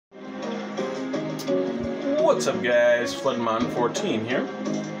what's up guys, Floodmon14 here.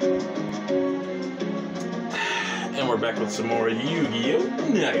 And we're back with some more Yu-Gi-Oh!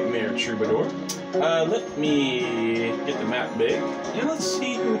 Nightmare Troubadour. Let me get the map big, and let's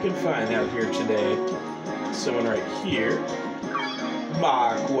see who we can find out here today. Someone right here.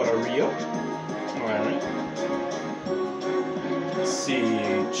 Rio. Alright. Let's see.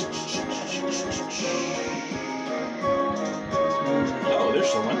 Oh, there's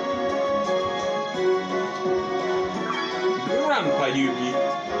someone. Grandpa Yugi.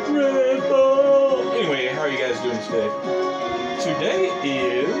 Grandpa! Anyway, how are you guys doing today? Today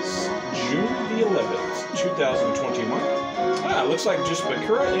is June the 11th, 2021. Ah, looks like just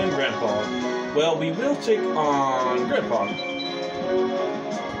Bakura and Grandpa. Well, we will take on Grandpa.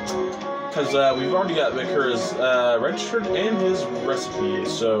 Because we've already got Bakura's registered and his recipe,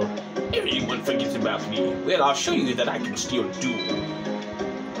 so everyone forgets about me. Well, I'll show you that I can still do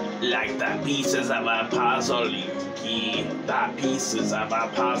like the pieces of a puzzle, Yuki. The pieces of a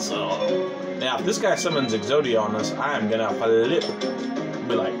puzzle. Now, if this guy summons Exodia on us, I am gonna flip.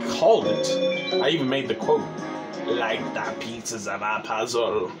 Be like, called it. I even made the quote. Like the pieces of a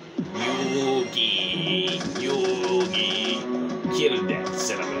puzzle. Yugi, Yugi. Kill that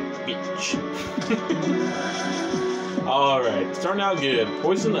son of a bitch. Alright, starting out good.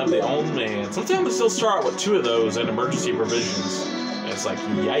 Poison of the old man. Sometimes we still start with 2 of those and emergency provisions. And it's like,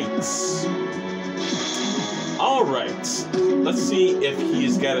 yikes. Alright, let's see if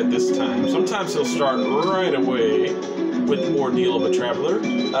he's got it this time. Sometimes he'll start right away with Ordeal of a Traveler.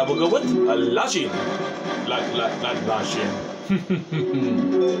 We'll go with Lajin. Lajin.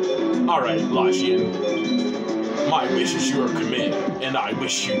 Alright, Lajin. My wish is your command, and I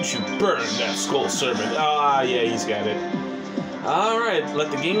wish you to burn that skull servant. Ah, yeah, he's got it. Alright,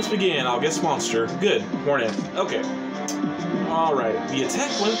 let the games begin. I'll guess monster. Good, Hornet. Okay. Alright, the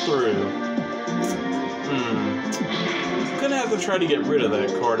attack went through. Gonna have to try to get rid of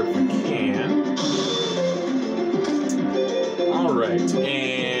that card if we can. Alright,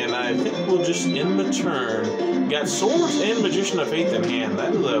 and I think we'll just end the turn. Got Swords and Magician of Faith in hand.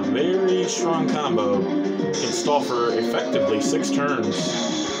 That is a very strong combo. Can stall for effectively 6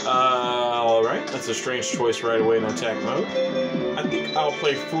 turns. Alright, that's a strange choice right away in attack mode. I think I'll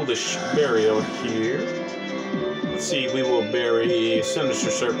play Foolish Burial here. Let's see, we will bury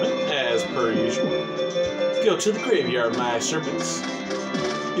Sinister Serpent, as per usual. Go to the graveyard, my serpents.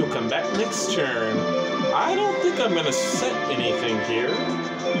 You'll come back next turn. I don't think I'm going to set anything here.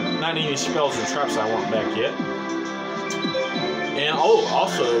 Not any spells or traps I want back yet. And, oh,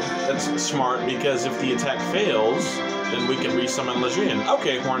 also, that's smart, because if the attack fails, then we can resummon Lejeune.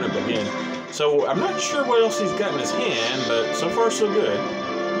 Okay, Hornet again. So, I'm not sure what else he's got in his hand, but so far so good.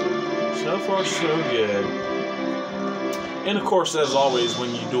 So far so good. And of course, as always,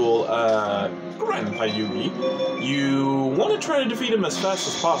 when you duel Grandpa Yugi, you want to try to defeat him as fast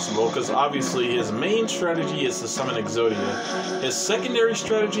as possible, because obviously his main strategy is to summon Exodia. His secondary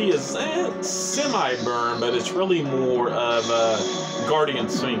strategy is semi-burn, but it's really more of Guardian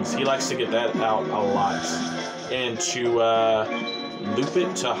Sphinx. He likes to get that out a lot, and to loop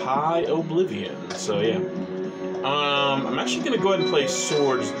it to high oblivion. So yeah. I'm actually going to go ahead and play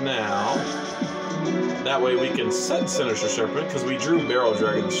Swords now. That way we can set Sinister Serpent, because we drew Barrel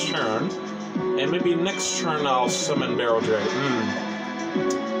Dragon's turn. And maybe next turn I'll summon Barrel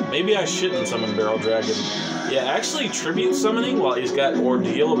Dragon. Maybe I shouldn't summon Barrel Dragon. Yeah, actually Tribute summoning while he's got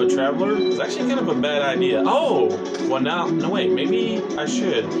Ordeal of a Traveler is actually kind of a bad idea. Oh! Well now, no wait, maybe I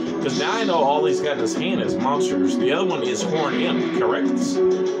should. Because now I know all he's got in his hand is monsters. The other one is Horn Imp, correct?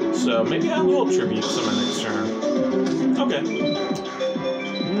 So maybe I will Tribute summon next turn. Okay.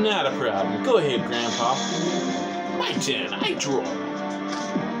 Not a problem. Go ahead, Grandpa. My turn. I draw.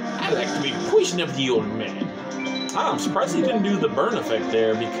 I like to be poison of the old man. I'm surprised he didn't do the burn effect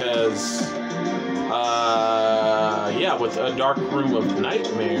there because, yeah, with a Dark Room of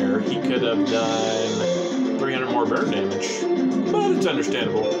Nightmare, he could have done 300 more burn damage. But it's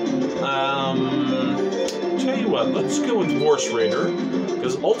understandable. Tell you what, let's go with Horse Raider,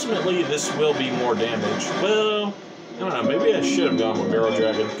 because ultimately this will be more damage. Well, I don't know, maybe I should have gone with Barrel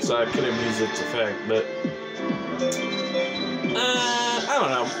Dragon, because I could have used its effect, but I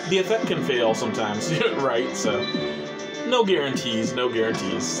don't know. The effect can fail sometimes, right? So, no guarantees, no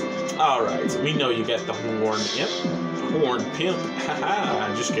guarantees. Alright, so we know you got the Horn Imp. Horn Pimp.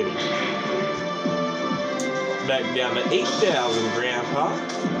 Haha, just kidding. Back down to 8,000, Grandpa.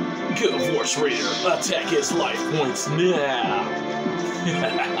 Go, Horse Raider. Attack his life points now.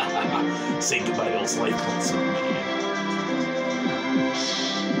 Say goodbye to those life points.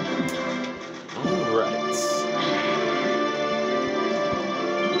 Alright.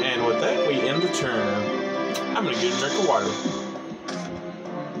 And with that, we end the turn. I'm gonna get a drink of water.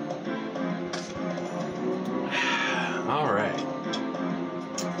 Alright.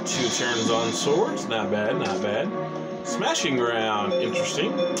 2 turns on swords. Not bad, not bad. Smashing round.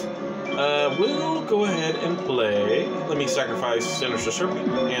 Interesting. We'll go ahead and play. Let me sacrifice Sinister Serpent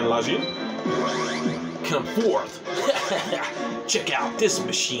and Lajin. Come forth. Check out this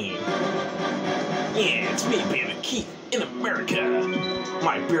machine. Yeah, it's me, Bandit Keith, in America.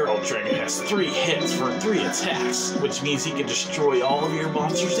 My Barrel Dragon has 3 hits for 3 attacks, which means he can destroy all of your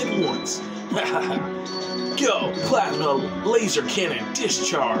monsters at once. Go, Plasma Laser Cannon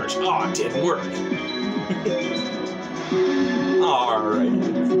Discharge. Aw, it didn't work.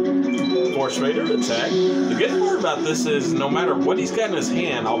 Alright. Force Raider, attack. The good part about this is no matter what he's got in his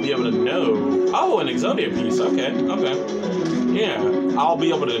hand, I'll be able to know. Oh, an Exodia piece. Okay, okay. Yeah, I'll be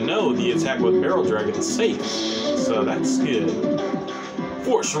able to know the attack with Barrel Dragon is safe. So that's good.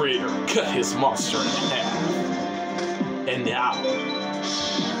 Force Raider, cut his monster in half. And now,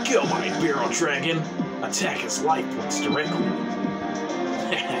 go, my Barrel Dragon. Attack his life points directly.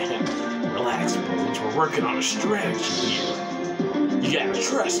 Relax, Bones. We're working on a strategy here. You gotta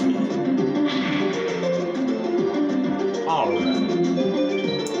trust me. Alright.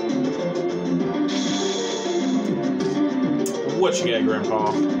 What you got,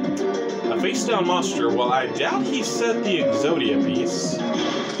 Grandpa? A face-down monster. Well, I doubt he set the Exodia piece.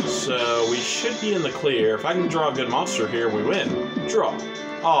 So we should be in the clear. If I can draw a good monster here, we win. Draw.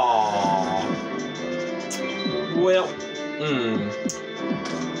 Aww. Well,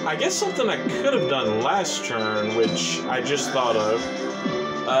 I guess something I could have done last turn, which I just thought of.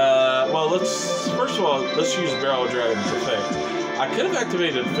 Well, first of all, let's use Barrel Dragon's effect. I could have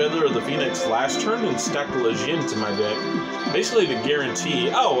activated Feather of the Phoenix last turn and stacked Legion to my deck, basically to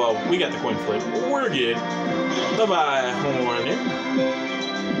guarantee. Oh well, we got the coin flip. We're good. Bye-bye, Hornet.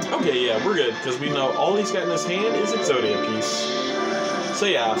 Okay, yeah, we're good because we know all he's got in his hand is Exodia piece. So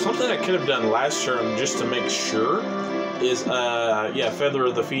yeah, something I could have done last turn just to make sure is, yeah, Feather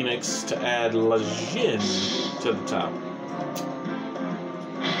of the Phoenix to add Legion to the top.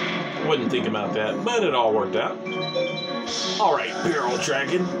 Wouldn't think about that, but it all worked out. Alright, Barrel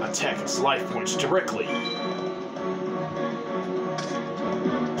Dragon, attack its life points directly.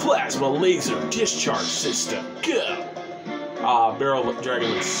 Plasma Laser Discharge System, go! Ah, Barrel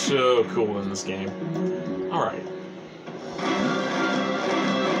Dragon looks so cool in this game. Alright.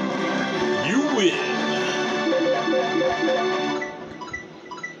 You win!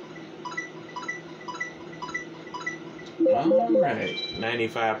 Alright,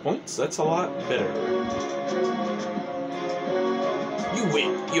 95 points. That's a lot better. You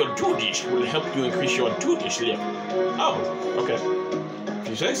wait. Your Dudish will help you increase your Dudish level. Oh, okay. If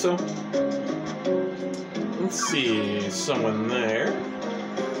you say so. Let's see. Someone there.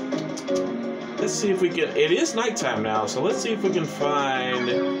 Let's see if we can... It is nighttime now, so let's see if we can find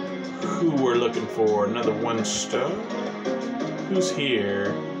who we're looking for. Another 1-star. Who's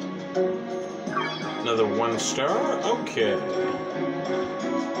here? Another 1-star? Okay.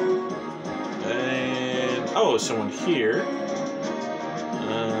 And... Oh, someone here.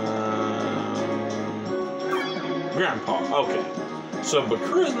 Grandpa. Okay. So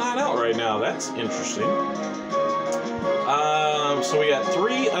Bakura's not out right now. That's interesting. So we got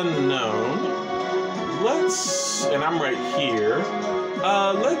 3 unknown. And I'm right here.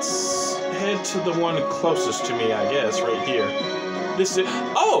 Let's head to the one closest to me, I guess, right here. This is...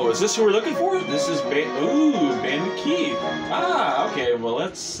 Oh, is this who we're looking for? This is Bandit Keith. Ah, okay. Well,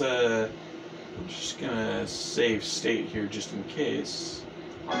 let's... I'm just gonna save state here just in case.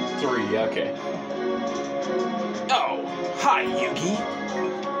 3, okay. Oh, hi, Yugi.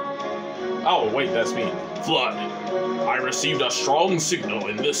 Oh, wait, that's me. Flood. I received a strong signal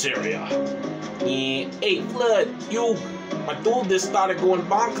in this area. Yeah, hey, Flood, my dude just started going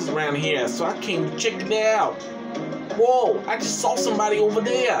bonkers around here, so I came to check it out. Whoa, I just saw somebody over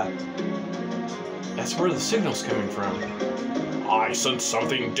there. That's where the signal's coming from. I sense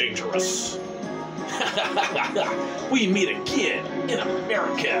something dangerous. We meet again in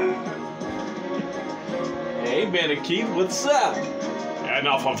America. Hey, Bandit Keith, what's up?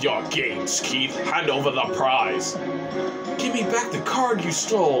 Enough of your games, Keith. Hand over the prize. Give me back the card you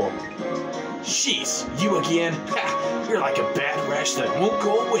stole. Jeez, you again? Ha, you're like a bad rash that won't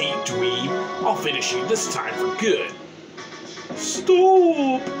go away, dweeb. I'll finish you this time for good.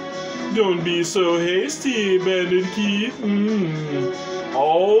 Stop! Don't be so hasty, Bandit Keith.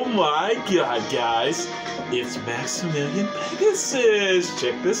 Oh my god, guys. It's Maximillion Pegasus.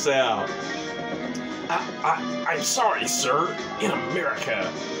 Check this out. I'm sorry, sir. In America.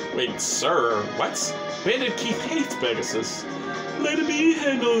 Wait, sir? What? Bandit Keith hates Pegasus. Let me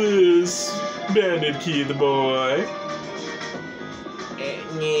handle this. Bandit Keith, boy.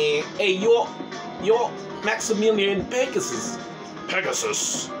 Hey, you're Maximillion Pegasus.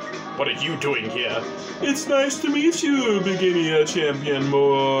 Pegasus, what are you doing here? It's nice to meet you, beginner champion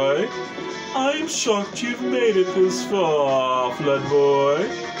boy. I'm shocked you've made it this far, Flood boy.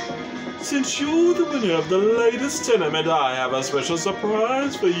 Since you're the winner of the latest tournament, I have a special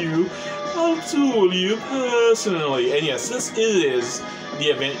surprise for you. I'll duel you personally. And yes, this is the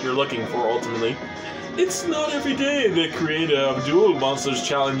event you're looking for, ultimately. It's not every day the creator of Duel Monsters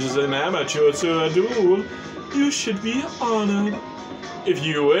challenges an amateur to a duel. You should be honored. If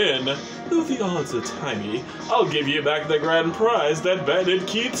you win, though the odds are tiny, I'll give you back the grand prize that Bandit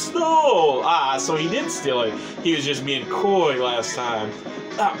Keith stole. Ah, so he did steal it. He was just being coy last time.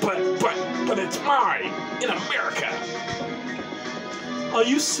 But it's mine in America. Are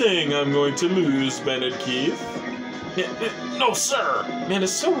you saying I'm going to lose, Bandit Keith? No, sir. Man,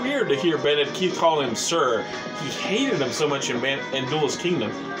 it's so weird to hear Bandit Keith call him sir. He hated him so much in Duelist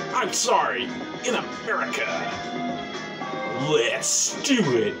Kingdom. I'm sorry, in America. Let's do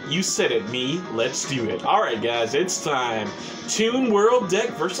it. You said it, me. Let's do it. Alright, guys, it's time. Toon World deck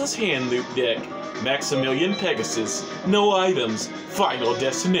versus Hand Loop deck. Maximillion Pegasus. No items. Final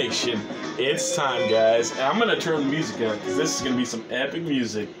destination. It's time, guys. I'm going to turn the music up because this is going to be some epic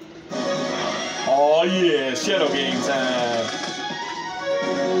music. Oh, yeah. Shadow game time.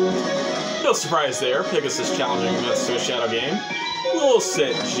 No surprise there. Pegasus challenging us to a shadow game. We'll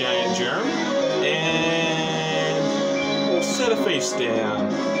set Giant Germ. And we'll set a face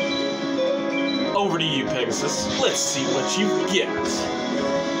down. Over to you, Pegasus. Let's see what you get.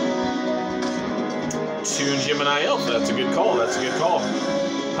 Toon Gemini Elf. That's a good call. That's a good call.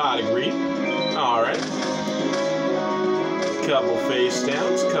 Pot agreed. Alright. Couple face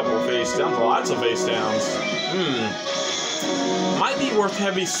downs. Couple face downs. Lots of face downs. Might be worth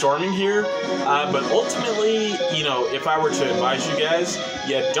heavy storming here. But ultimately, you know, if I were to advise you guys,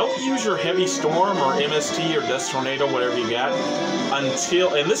 yeah, don't use your heavy storm or MST or Death Tornado, whatever you got,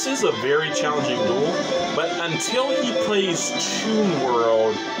 until, and this is a very challenging duel, but until he plays Toon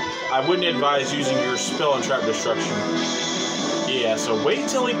World, I wouldn't advise using your Spell and Trap Destruction. Yeah, so wait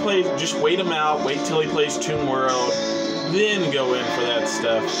till he plays, just wait him out, wait till he plays Toon World, then go in for that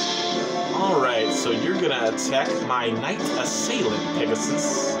stuff. Alright, so you're gonna attack my Knight Assailant,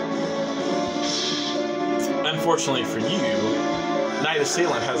 Pegasus. Unfortunately for you, Knight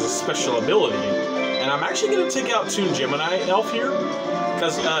Assailant has a special ability, and I'm actually gonna take out Toon Gemini Elf here,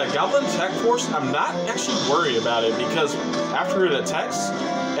 because Goblin Attack Force, I'm not actually worried about it, because after it attacks,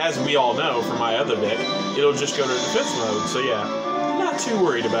 as we all know from my other deck, it'll just go to defense mode, so yeah, not too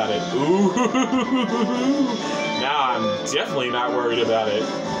worried about it. Ooh, now I'm definitely not worried about it.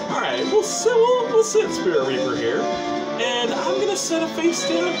 Alright, we'll set Spirit Reaper here, and I'm gonna set a face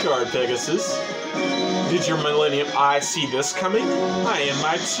down card, Pegasus. Did your Millennium Eye see this coming? I am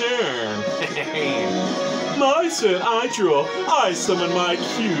my turn. My turn, I draw. I summon my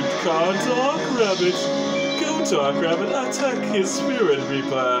cute card, Dark Rabbit. Go, Dark Rabbit, attack his Spirit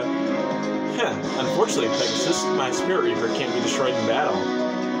Reaper. Unfortunately, Pegasus, my Spirit Reaper can't be destroyed in battle.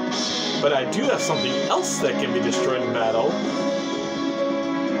 But I do have something else that can be destroyed in battle.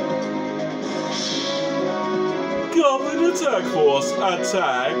 Goblin Attack Force,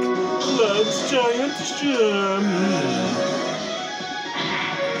 attack. Let's Giant Gem.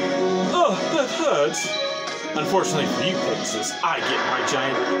 Oh, that hurts. Unfortunately for you, Pegasus, I get my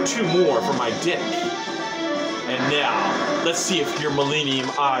Giant 2 more for my deck. And now, let's see if your Millennium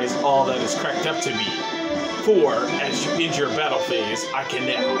Eye is all that is cracked up to be. For, as you end your battle phase, I can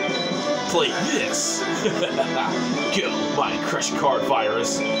now play this. Go, my Crush Card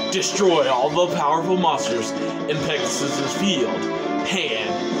Virus. Destroy all the powerful monsters in Pegasus' field,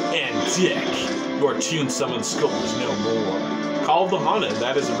 hand, and deck. Your Toon Summoned Skull is no more. Call of the Haunted,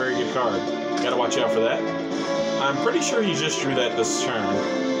 that is a very good card. Gotta watch out for that. I'm pretty sure he just drew that this turn.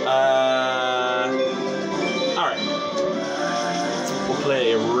 Alright. We'll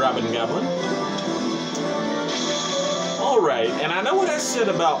play Robin Goblin. Alright, and I know what I said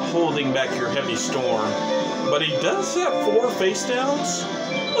about holding back your Heavy Storm, but he does have 4 face downs.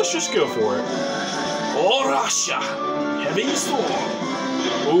 Let's just go for it. Oh, Rasha! Heavy Storm!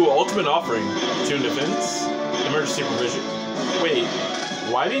 Ooh, Ultimate Offering. Toon Defense. Emergency Provision. Wait,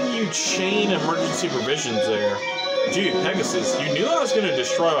 why didn't you chain Emergency Provisions there? Dude, Pegasus, you knew I was going to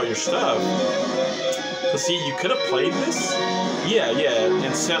destroy all your stuff. But see, you could have played this? Yeah,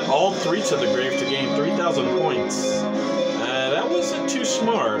 and sent all 3 to the grave to gain 3,000 points. That wasn't too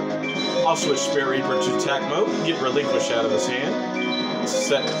smart. I'll switch Spirit Reaper to attack mode, get Relinquished out of his hand,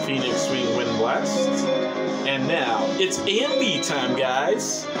 set Phoenix Swing Wind Blast, and now it's AMB time,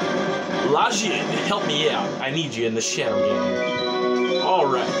 guys. Lajin, help me out. I need you in the shadow game.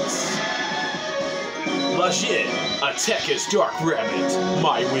 Alright. Lajin, attack his dark rabbit.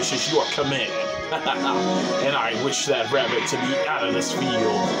 My wish is your command. And I wish that rabbit to be out of this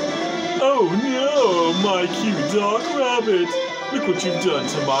field. Oh no, my cute dark rabbit. Look what you've done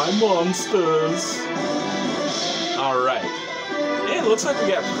to my monsters. Alright. And it looks like we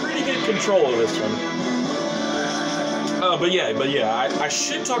got pretty good control of this one. But yeah, I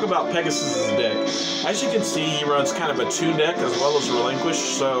should talk about Pegasus' deck. As you can see, he runs kind of a Toon deck as well as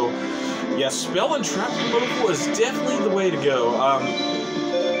Relinquished, so yeah, Spell and Trap removal is definitely the way to go.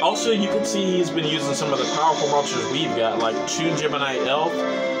 Also, you can see he's been using some of the powerful monsters we've got, like Toon Gemini Elf,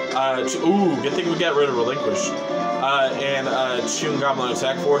 good thing we got rid of Relinquished, and Toon Goblin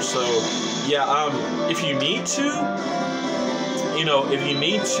Attack Force, so yeah, if you need to,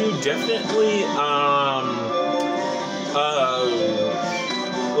 definitely,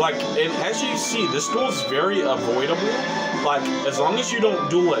 and as you see, this duel is very avoidable. Like, as long as you don't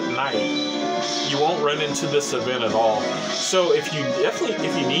duel at night, you won't run into this event at all. So if you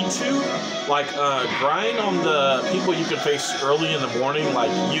need to, like, grind on the people you can face early in the morning,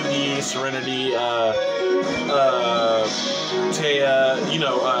 like Yugi, Serenity, Taya,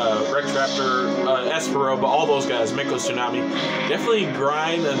 Rectraptor, Esperoba, all those guys, Miko Tsunami. Definitely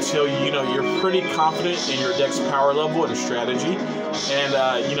grind until, you're pretty confident in your deck's power level and strategy. And,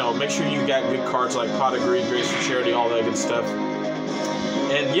 make sure you got good cards like Pot of Greed, Grace for Charity, all that good stuff.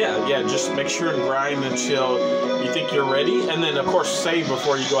 And yeah, just make sure and grind until you think you're ready, and then of course save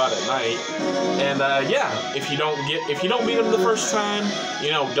before you go out at night. And if you don't beat them the first time,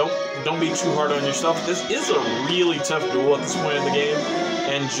 don't be too hard on yourself. This is a really tough duel at this point in the game,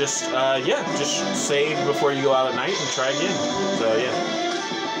 and just save before you go out at night and try again. So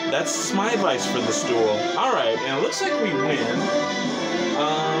yeah, that's my advice for this duel. All right, and it looks like we win.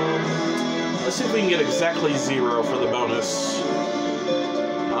 Let's see if we can get exactly 0 for the bonus.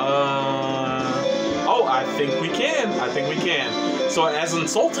 I think we can. So as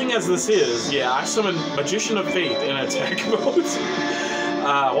insulting as this is, yeah, I summoned Magician of Faith in attack mode.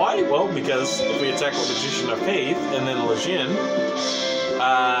 Why? Well, because if we attack with Magician of Faith and then Lejin,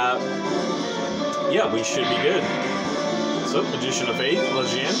 we should be good. So Magician of Faith,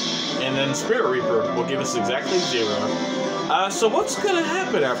 Lejin, and then Spirit Reaper will give us exactly 0. So what's gonna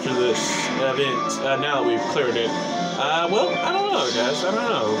happen after this event, now that we've cleared it? Well, I don't know, guys. I don't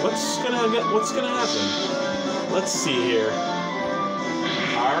know. What's gonna happen? Let's see here.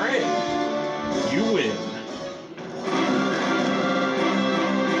 Alright. You win.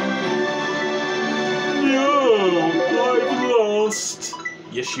 No! I've lost!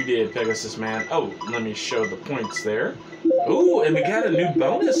 Yes, you did, Pegasus man. Oh, let me show the points there. Ooh, and we got a new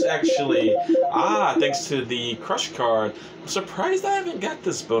bonus, actually. Thanks to the Crush card. I'm surprised I haven't got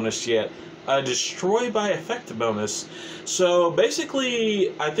this bonus yet. Destroy by effect bonus. So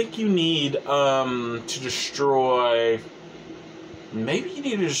basically, I think you need to destroy. Maybe you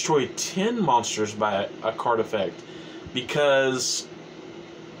need to destroy 10 monsters by a card effect, because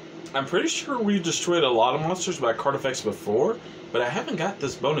I'm pretty sure we've destroyed a lot of monsters by card effects before, but I haven't got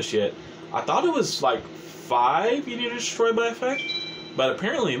this bonus yet. I thought it was like 5 you need to destroy by effect, but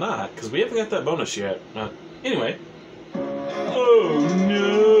apparently not, because we haven't got that bonus yet. Anyway. Oh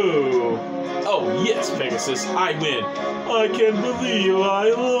no! Oh yes, Pegasus, I win. I can't believe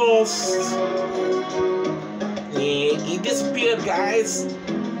I lost. Yeah, he disappeared, guys.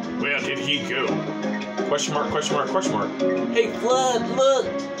 Where did he go? Question mark, question mark, question mark. Hey, Flood, look!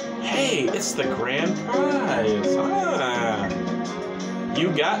 Hey, it's the grand prize. You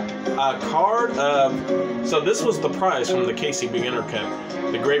got a card of... So this was the prize from the Casey Beginner Cup.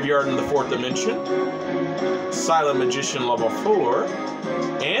 The Graveyard in the 4th Dimension, Silent Magician level 4,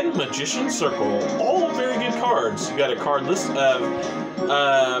 and Magician Circle. All very good cards. You got a card list of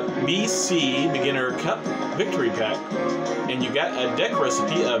BC Beginner Cup Victory Pack. And you got a deck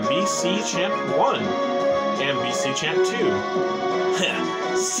recipe of BC Champ 1 and BC Champ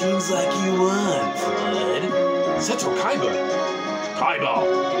 2. Seems like you won, Flood. Central Kaiba.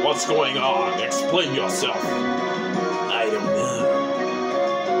 Kaiba, what's going on? Explain yourself. I don't know.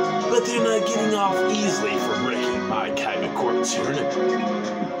 But they're not getting off easily from wrecking my Kaiba Corp tournament.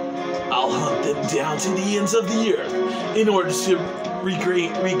 I'll hunt them down to the ends of the earth in order to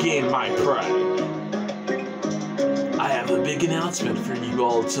regain my pride. I have a big announcement for you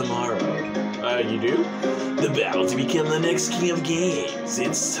all tomorrow. You do? The battle to become the next king of games.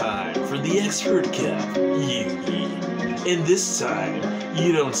 It's time for the Expert Cup, Yugi. And this time,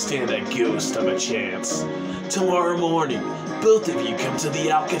 you don't stand a ghost of a chance. Tomorrow morning, both of you come to the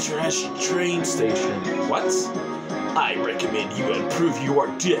Alcatraz train station. What? I recommend you improve your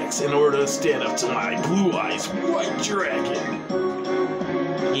decks in order to stand up to my Blue-Eyes White Dragon.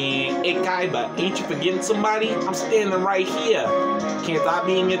 Yeah, hey Kaiba, ain't you forgetting somebody? I'm standing right here. Can't I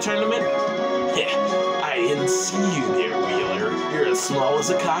be in your tournament? I didn't see you there, Wheeler. You're as small as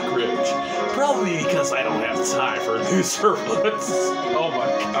a cockroach. Probably because I don't have time for loser ones. Oh my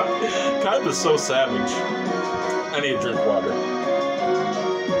god. Kaiba's so savage. I need to drink water.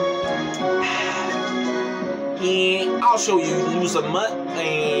 Yeah, I'll show you, loser mutt.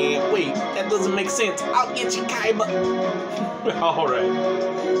 And wait, that doesn't make sense. I'll get you, Kaiba. Alright.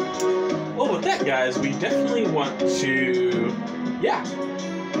 Well, with that, guys, we definitely want to,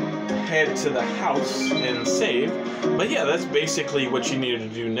 head to the house and save. But yeah, that's basically what you needed to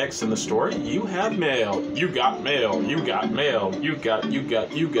do next in the story. You have mail. You got mail. You got mail. You got.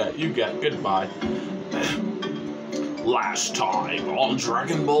 Goodbye. Last time on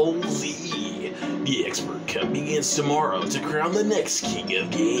Dragon Ball Z, the Expert Cup begins tomorrow to crown the next king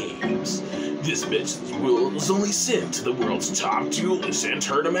of games. This match is only sent to the world's top duelists and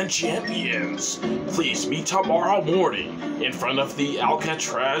tournament champions. Please meet tomorrow morning in front of the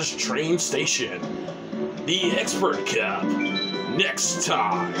Alcatraz train station. The Expert Cup, next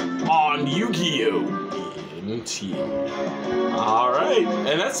time on Yu-Gi-Oh! NT. Alright,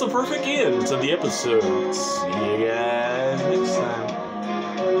 and that's the perfect end to the episode. See you guys next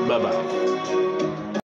time. Bye-bye.